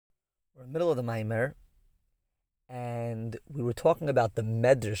We're in the middle of the Maamer, and we were talking about the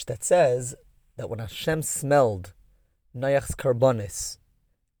Medrash that says that when Hashem smelled Noach's karbonis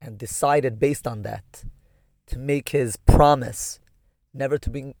and decided based on that to make his promise never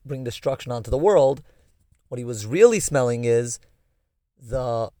to bring destruction onto the world, what he was really smelling is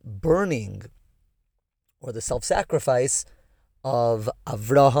the burning or the self-sacrifice of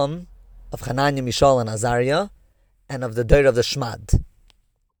Avraham, of Hananiah, Mishael, and Azariah, and of the Dair of the Shmad.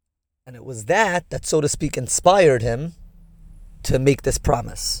 And it was that, so to speak, inspired him to make this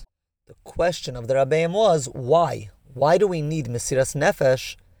promise. The question of the Rabbeim was, why? Why do we need Mesiras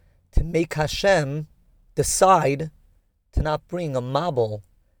Nefesh to make Hashem decide to not bring a mabul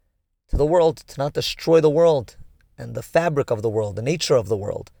to the world, to not destroy the world and the fabric of the world, the nature of the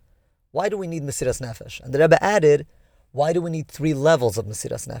world? Why do we need Mesiras Nefesh? And the Rebbe added, why do we need 3 levels of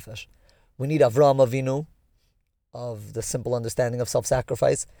Mesiras Nefesh? We need Avraham Avinu, of the simple understanding of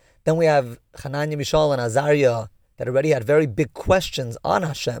self-sacrifice. Then we have Hananiah, Mishael, and Azariah that already had very big questions on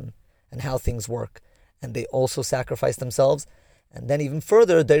Hashem and how things work. And they also sacrificed themselves. And then even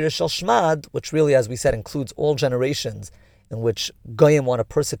further, Dair Shel Shmad, which really, as we said, includes all generations in which Goyim want to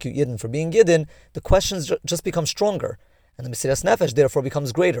persecute Yidden for being Yidden. The questions just become stronger. And the Mesiras Nefesh therefore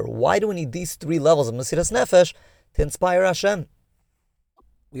becomes greater. Why do we need these 3 levels of Mesiras Nefesh to inspire Hashem?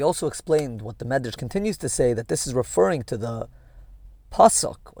 We also explained what the Medrash continues to say, that this is referring to the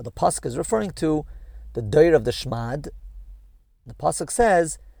Pasuk, or the Pasuk is referring to the Dair of the Shmad. The Pasuk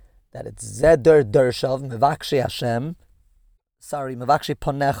says that it's Zeder Dershav Mevakshi Hashem, Mevakshi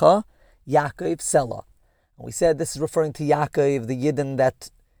Ponecha, Yaakov Selah. And we said this is referring to Yaakov, the Yidden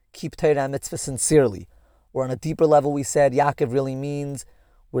that keep Torah and Mitzvah sincerely. Or on a deeper level, we said Yaakov really means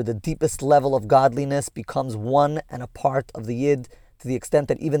where the deepest level of godliness becomes one and a part of the Yid, to the extent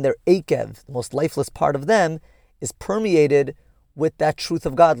that even their Akev, the most lifeless part of them, is permeated with that truth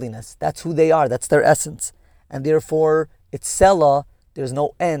of godliness. That's who they are, that's their essence. And therefore, it's Selah, there's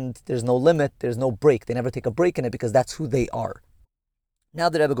no end, there's no limit, there's no break. They never take a break in it because that's who they are. Now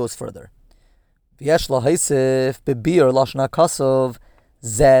the Rebbe goes further. V'yesh lahaisif bebir lashna kasov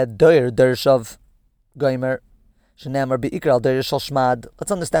zed doir dershav goimer shenemar beikral doir shel shmad.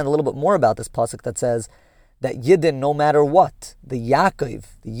 Let's understand a little bit more about this pasuk that says that Yidden, no matter what, the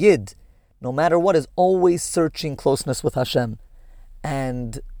Yaakov, the Yid, no matter what, is always searching closeness with Hashem.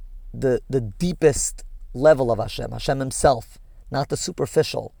 And the deepest level of Hashem, Hashem himself, not the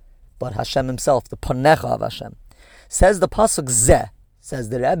superficial, but Hashem himself, the panecha of Hashem. Says the pasuk Zeh, says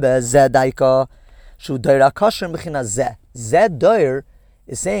the Rebbe, Zeh daika, shu doira kasher mechina Zeh. Zeh doir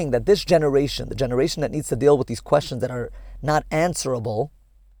is saying that this generation, the generation that needs to deal with these questions that are not answerable,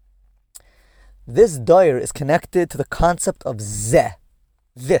 this doir is connected to the concept of Zeh.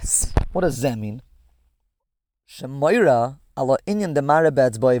 This. What does Zeh mean? Shemoira ala inyan de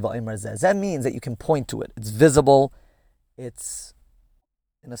marebetz boy va'imar Zeh. Zeh means that you can point to it. It's visible. It's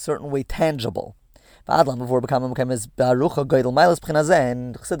in a certain way tangible. And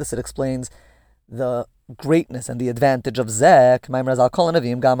Chassidus, it explains the greatness and the advantage of Zeh.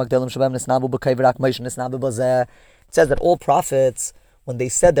 It says that all prophets, when they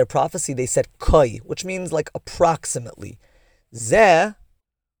said their prophecy, they said koi, which means like approximately. Zeh,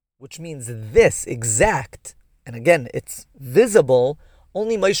 which means this, exact. And again, it's visible.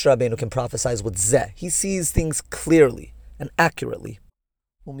 Only Moshe Rabbeinu can prophesize with Zeh. He sees things clearly and accurately.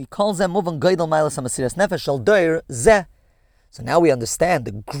 When we call Zeh Muvan Gaidal Mailas HaMesiras Nefesh Shel Doir Zeh. So now we understand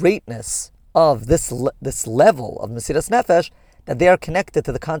the greatness of this level of Mesiras Nefesh, that they are connected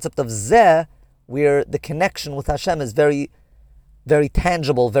to the concept of Zeh, where the connection with Hashem is very, very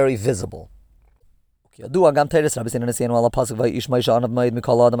tangible, very visible. Our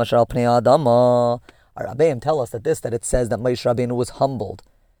Rabbeim tell us that it says that Moshe Rabbeinu was humbled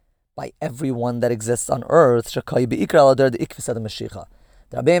by everyone that exists on earth. The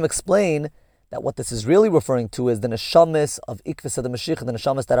Rabbeim explain that what this is really referring to is the neshamis of Ikvisa the Mashiach, the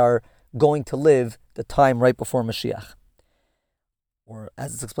neshamis that are going to live the time right before Mashiach. Or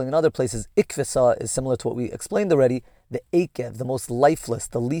as it's explained in other places, Ikvisa is similar to what we explained already, the Akev, the most lifeless,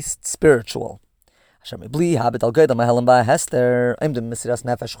 the least spiritual.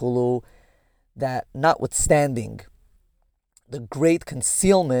 That notwithstanding the great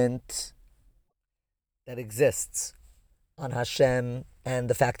concealment that exists on Hashem and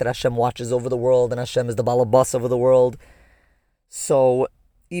the fact that Hashem watches over the world and Hashem is the balabas over the world, so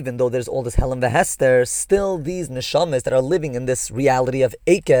even though there's all this Helen Vehester, still these neshamas that are living in this reality of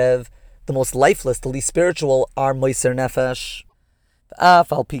Akev, the most lifeless, the least spiritual, are Moiser Nefesh.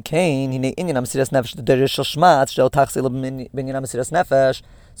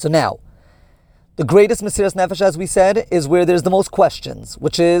 So now, the greatest Mesiras Nefesh, as we said, is where there's the most questions,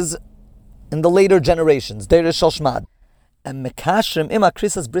 which is in the later generations, Deir Shel Shmad. And Mekashrim Ima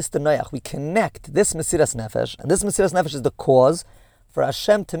Krisas Bris Noach, we connect this Mesiras Nefesh, and this Mesiras Nefesh is the cause for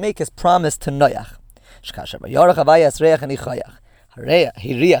Hashem to make His promise to Noach.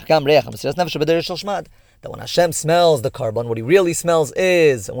 That when Hashem smells the carbon, what He really smells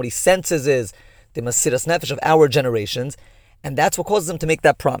is, and what He senses is, the Mesiras Nefesh of our generations, and that's what causes Him to make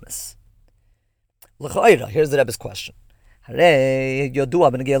that promise. Here's the Rebbe's question.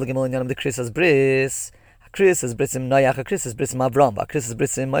 Krisas brisim Noach, Krisas brisim Avram, Krisas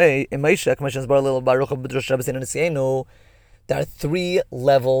brisim Moshe. Commissions bar little Baruch B'drosh Rebbe Nesienu. There are three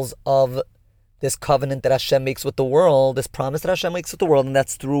levels of this covenant that Hashem makes with the world, this promise that Hashem makes with the world, and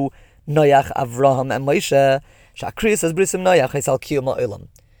that's through Noach, Avraham, and Moshe. Krisas brisim Noach Haisal Kiyum Ha'olam.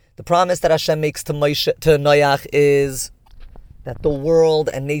 The promise that Hashem makes to Noach is that the world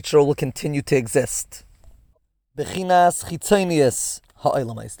and nature will continue to exist. Bechinas Chitzonius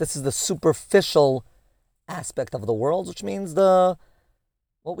Ha'olamais. This is the superficial aspect of the world, which means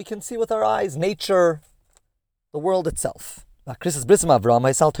what we can see with our eyes, nature, the world itself. The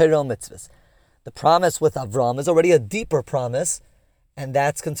promise with Avram is already a deeper promise, and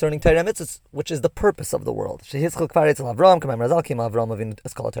that's concerning Torah mitzvahs, which is the purpose of the world. Avram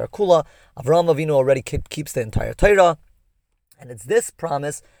Avinu already keeps the entire Torah, and it's this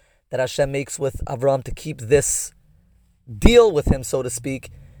promise that Hashem makes with Avram to keep this deal with him, so to speak,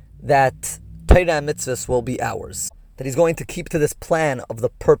 that Torah and mitzvahs will be ours. That He's going to keep to this plan of the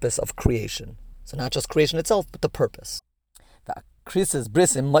purpose of creation. So not just creation itself, but the purpose. The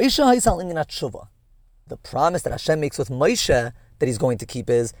promise that Hashem makes with Moshe that He's going to keep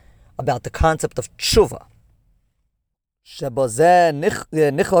is about the concept of tshuva.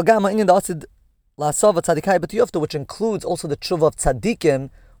 Which includes also the tshuva of tzaddikim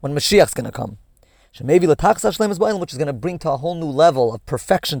when Mashiach's going to come. Which is going to bring to a whole new level of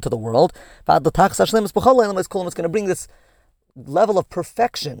perfection to the world. It's going to bring this level of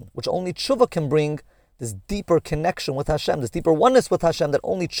perfection, which only tshuva can bring, this deeper connection with Hashem, this deeper oneness with Hashem that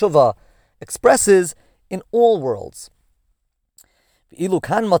only tshuva expresses in all worlds. So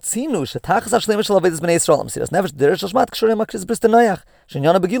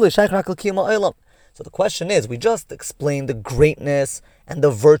the question is, we just explained the greatness and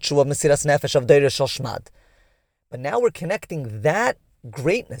the virtue of Mesiras Nefesh of Deir Shel Shmad. But now we're connecting that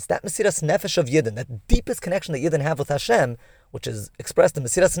greatness, that Mesiras Nefesh of Yidden, that deepest connection that Yidden have with Hashem, which is expressed in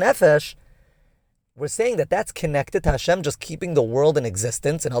Mesiras Nefesh. We're saying that that's connected to Hashem just keeping the world in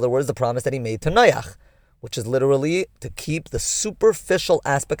existence. In other words, the promise that He made to Noach, which is literally to keep the superficial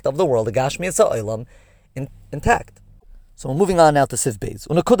aspect of the world, the Gashmi Ha'olam, intact. So we're moving on now to Siv Beis.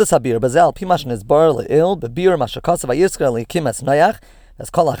 Unakudas habir bazel pimashin is bar leil bebir mashakasa vayiskar leikimas Noach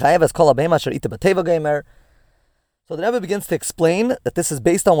as kol hachayev as kol abema asher ita b'teva gamer. So the Rebbe begins to explain that this is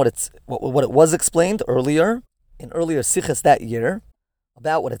based on what it was explained earlier in earlier sichas that year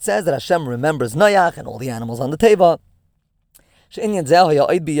about what it says that Hashem remembers Noach and all the animals on the teva. She'inyan zeh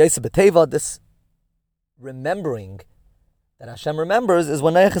ha'ya'id bi yosef b'teva. This remembering that Hashem remembers is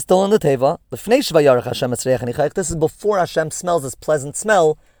when Noach is still in the Teva. Vayorach Hashem. This is before Hashem smells this pleasant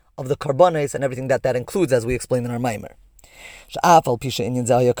smell of the carbonates and everything that includes, as we explained in our Maamer.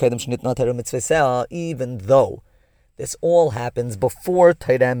 Even though this all happens before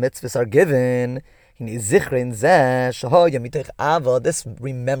Torah and mitzvahs are given, this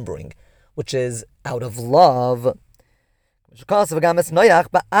remembering, which is out of love,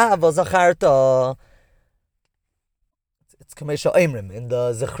 it's Kamesha Eimrim in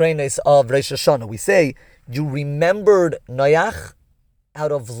the Zechrenes of Rosh Hashanah. We say, you remembered Noach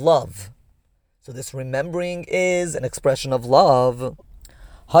out of love. So this remembering is an expression of love.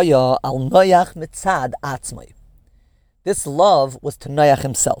 Haya al Noach mitzad atzmai. This love was to Noach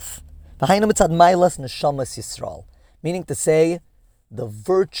himself. V'hainu mitzad mailas neshamas Yisrael. Meaning to say, the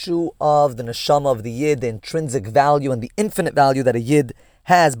virtue of the neshama of the Yid, the intrinsic value and the infinite value that a Yid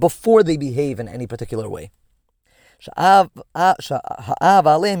has before they behave in any particular way.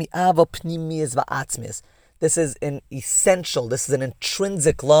 This is an essential, this is an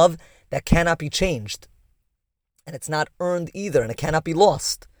intrinsic love that cannot be changed. And it's not earned either, and it cannot be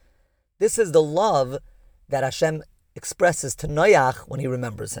lost. This is the love that Hashem expresses to Noach when He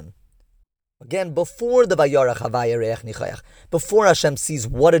remembers him. Again, before the Vayorach Hashem, before Hashem sees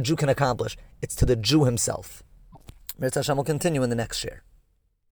what a Jew can accomplish, it's to the Jew himself. Mirz Hashem will continue in the next share.